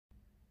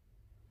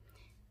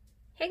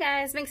Hey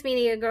guys, Mixed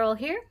Media Girl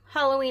here.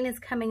 Halloween is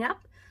coming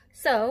up,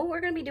 so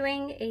we're going to be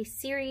doing a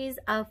series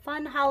of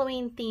fun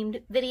Halloween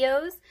themed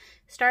videos,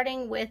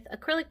 starting with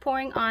acrylic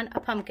pouring on a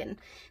pumpkin.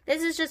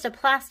 This is just a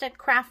plastic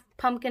craft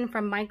pumpkin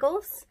from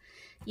Michaels.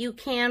 You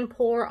can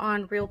pour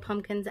on real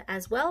pumpkins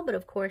as well, but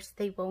of course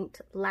they won't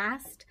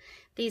last.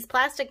 These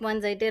plastic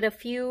ones, I did a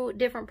few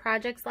different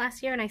projects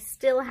last year and I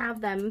still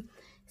have them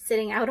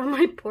sitting out on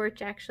my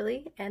porch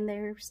actually, and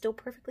they're still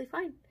perfectly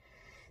fine.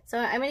 So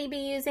I'm going to be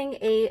using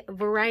a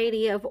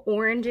variety of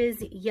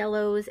oranges,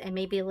 yellows, and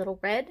maybe a little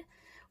red.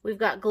 We've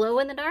got glow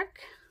in the dark.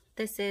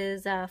 This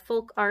is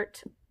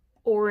Folkart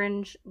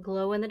orange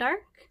glow in the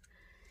dark.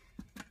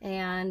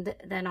 And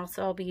then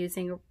also I'll be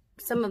using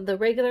some of the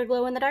regular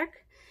glow in the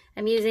dark.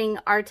 I'm using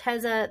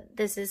Arteza.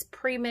 This is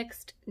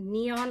pre-mixed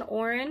neon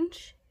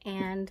orange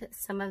and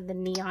some of the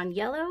neon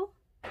yellow.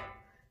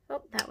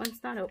 Oh, that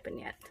one's not open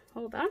yet.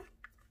 Hold on.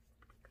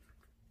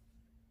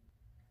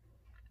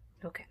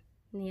 Okay.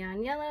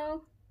 Neon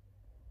yellow,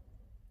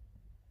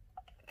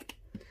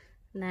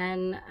 and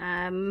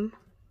then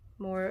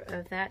more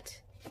of that.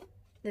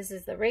 This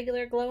is the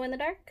regular glow in the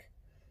dark.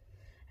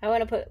 I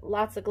want to put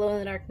lots of glow in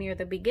the dark near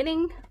the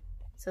beginning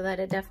so that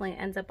it definitely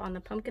ends up on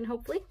the pumpkin,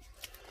 hopefully.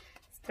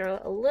 Let's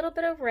throw a little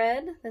bit of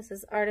red. This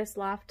is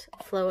Loft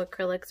Flow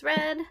Acrylics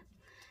red,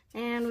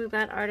 and we've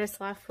got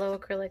Loft Flow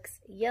Acrylics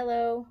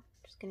yellow.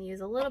 Just going to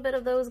use a little bit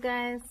of those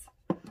guys.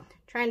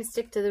 Trying to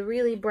stick to the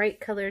really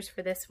bright colors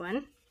for this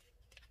one.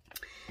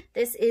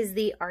 This is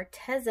the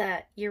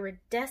Arteza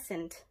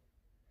Iridescent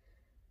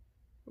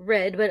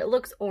red, but it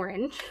looks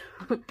orange.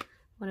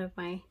 One of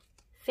my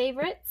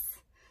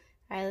favorites.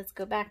 All right, let's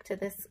go back to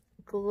this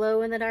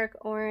glow in the dark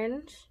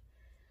orange.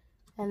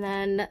 And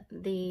then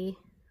the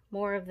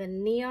more of the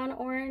neon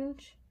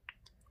orange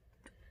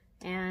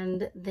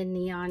and the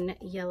neon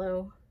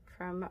yellow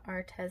from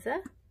Arteza.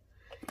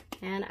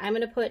 And I'm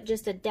going to put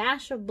just a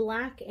dash of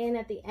black in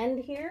at the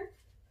end here.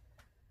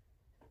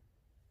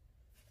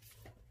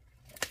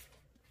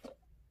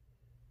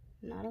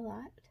 Not a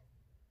lot.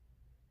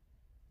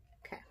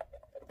 Okay.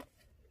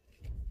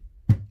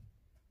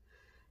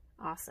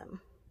 Awesome.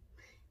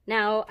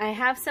 Now I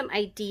have some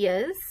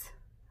ideas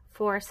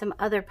for some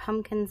other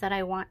pumpkins that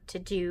I want to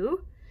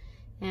do,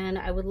 and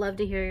I would love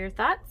to hear your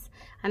thoughts.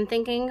 I'm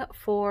thinking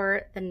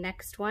for the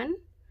next one,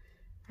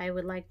 I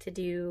would like to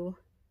do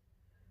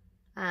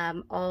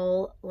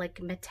all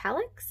like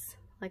metallics,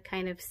 like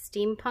kind of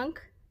steampunk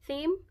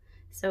theme.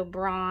 So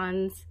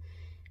bronze,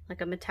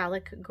 like a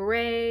metallic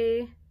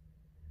gray,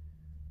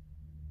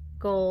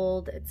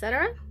 gold,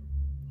 etc.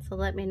 So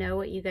let me know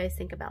what you guys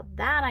think about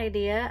that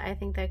idea. I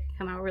think that could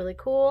come out really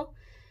cool.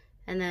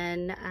 And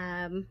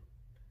then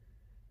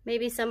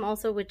maybe some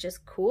also with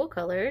just cool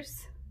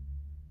colors.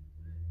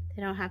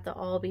 They don't have to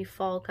all be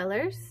fall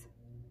colors.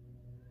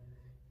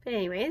 But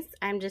anyways,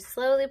 I'm just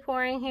slowly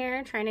pouring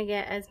here, trying to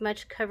get as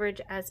much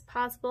coverage as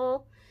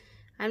possible.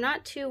 I'm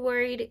not too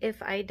worried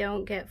if I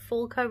don't get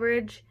full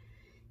coverage.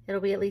 It'll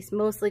be at least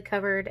mostly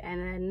covered, and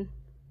then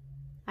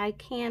I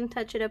can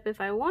touch it up if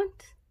I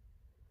want.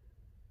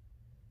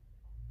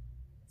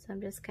 So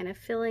I'm just kind of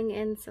filling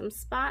in some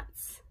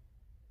spots.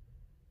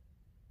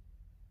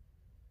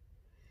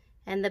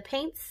 And the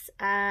paints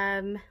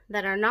that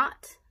are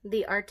not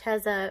the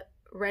Arteza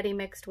ready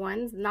mixed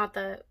ones, not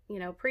the,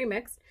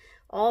 pre-mixed,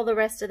 all the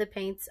rest of the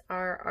paints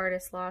are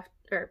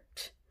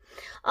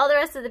all the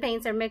rest of the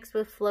paints are mixed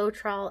with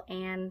Floetrol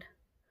and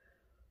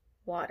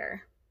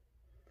water.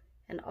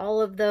 And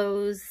all of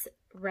those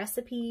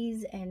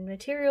recipes and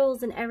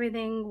materials and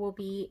everything will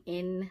be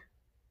in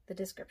the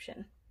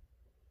description.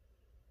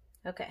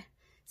 Okay,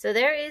 so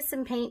there is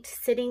some paint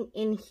sitting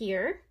in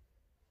here.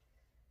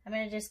 I'm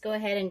going to just go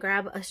ahead and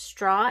grab a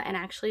straw and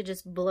actually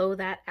just blow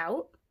that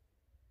out.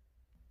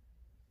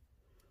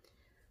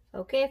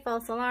 Okay,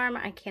 false alarm,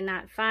 I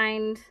cannot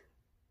find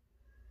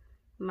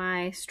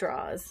my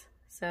straws.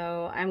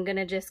 So I'm going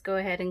to just go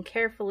ahead and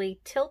carefully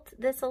tilt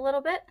this a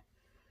little bit.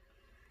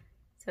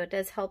 So it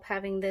does help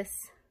having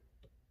this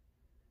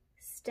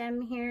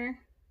stem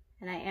here.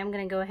 And I am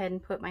going to go ahead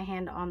and put my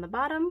hand on the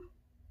bottom.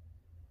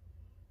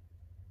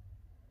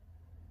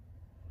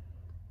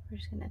 We're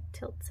just going to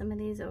tilt some of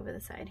these over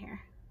the side here.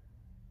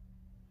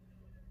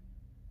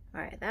 All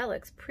right, that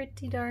looks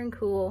pretty darn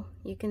cool.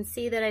 You can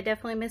see that I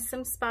definitely missed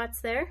some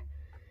spots there.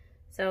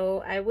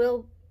 So I'm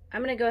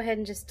going to go ahead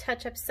and just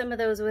touch up some of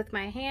those with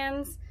my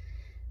hands,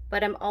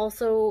 but I'm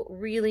also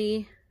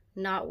really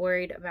not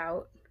worried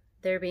about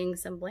there being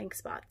some blank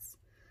spots.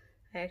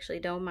 I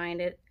actually don't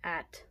mind it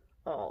at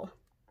all.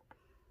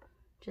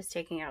 Just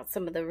taking out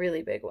some of the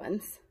really big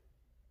ones.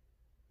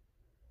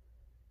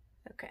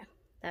 Okay.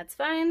 That's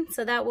fine,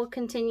 so that will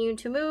continue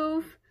to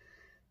move.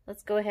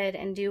 Let's go ahead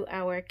and do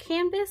our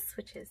canvas,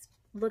 which is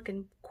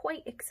looking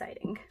quite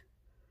exciting.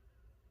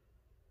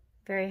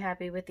 Very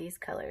happy with these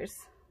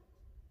colors.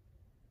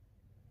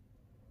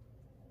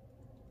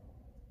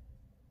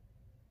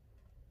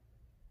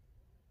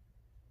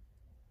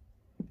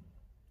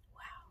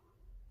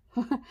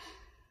 Wow.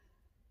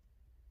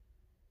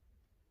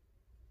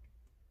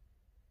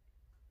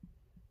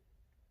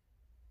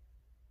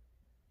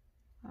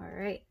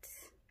 right.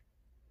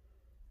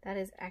 That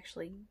is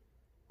actually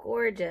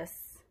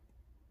gorgeous.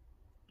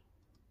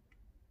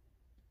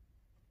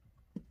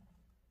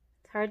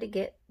 It's hard to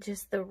get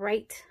just the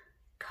right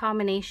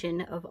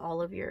combination of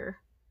all of your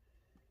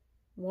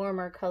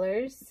warmer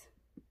colors.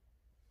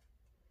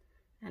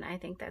 And I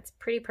think that's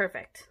pretty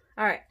perfect.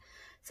 All right,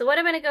 so what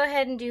I'm gonna go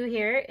ahead and do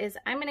here is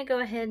I'm gonna go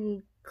ahead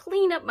and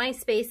clean up my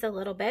space a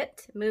little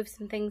bit, move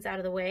some things out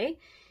of the way,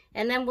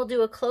 and then we'll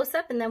do a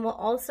close-up, and then we'll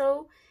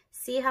also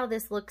see how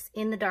this looks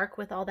in the dark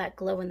with all that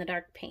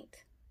glow-in-the-dark paint.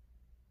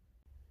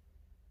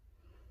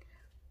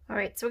 All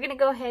right, so we're gonna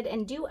go ahead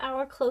and do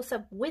our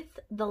close-up with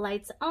the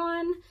lights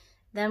on,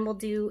 then we'll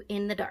do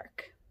in the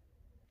dark.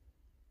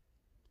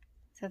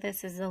 So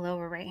this is the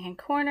lower right-hand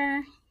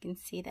corner. You can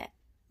see that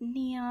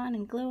neon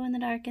and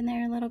glow-in-the-dark in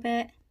there a little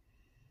bit.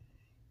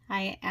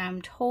 I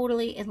am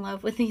totally in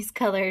love with these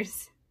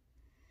colors.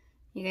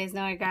 You guys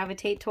know I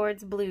gravitate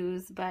towards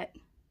blues, but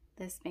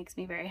this makes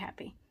me very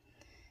happy.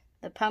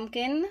 The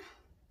pumpkin.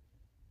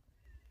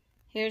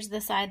 Here's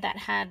the side that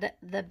had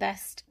the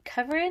best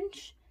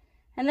coverage.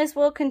 And this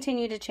will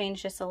continue to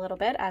change just a little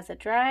bit as it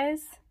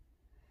dries.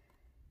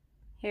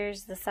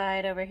 Here's the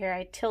side over here.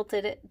 I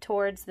tilted it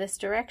towards this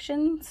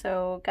direction,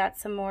 so got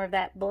some more of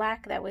that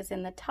black that was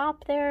in the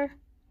top there.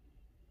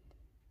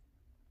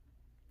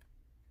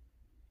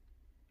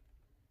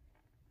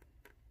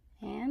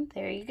 And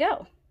there you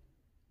go.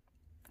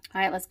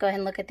 All right, let's go ahead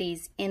and look at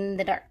these in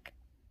the dark.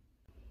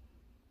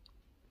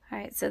 All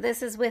right, so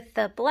this is with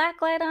the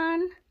black light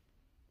on.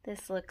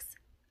 This looks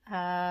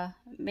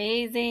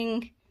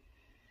amazing.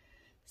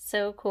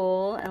 So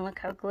cool, and look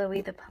how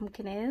glowy the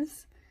pumpkin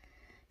is.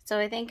 So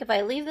I think if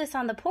I leave this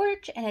on the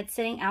porch and it's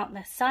sitting out in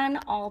the sun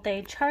all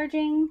day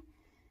charging,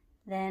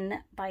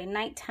 then by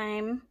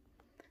nighttime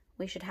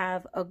we should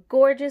have a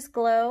gorgeous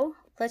glow.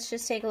 Let's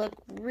just take a look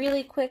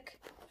really quick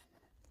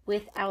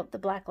without the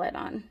black light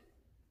on.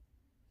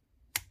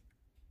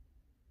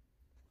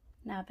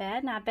 Not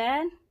bad, not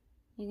bad.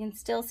 You can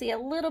still see a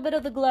little bit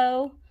of the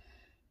glow,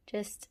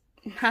 just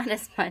not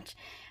as much.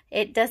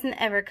 It doesn't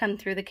ever come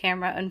through the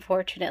camera,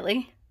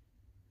 unfortunately.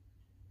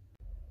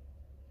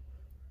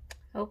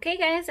 Okay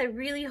guys, I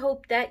really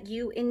hope that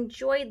you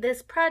enjoyed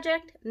this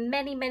project.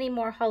 Many, many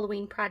more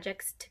Halloween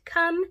projects to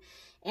come.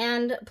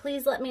 And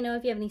please let me know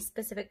if you have any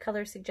specific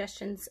color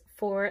suggestions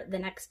for the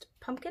next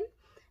pumpkin.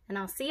 And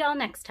I'll see y'all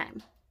next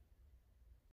time.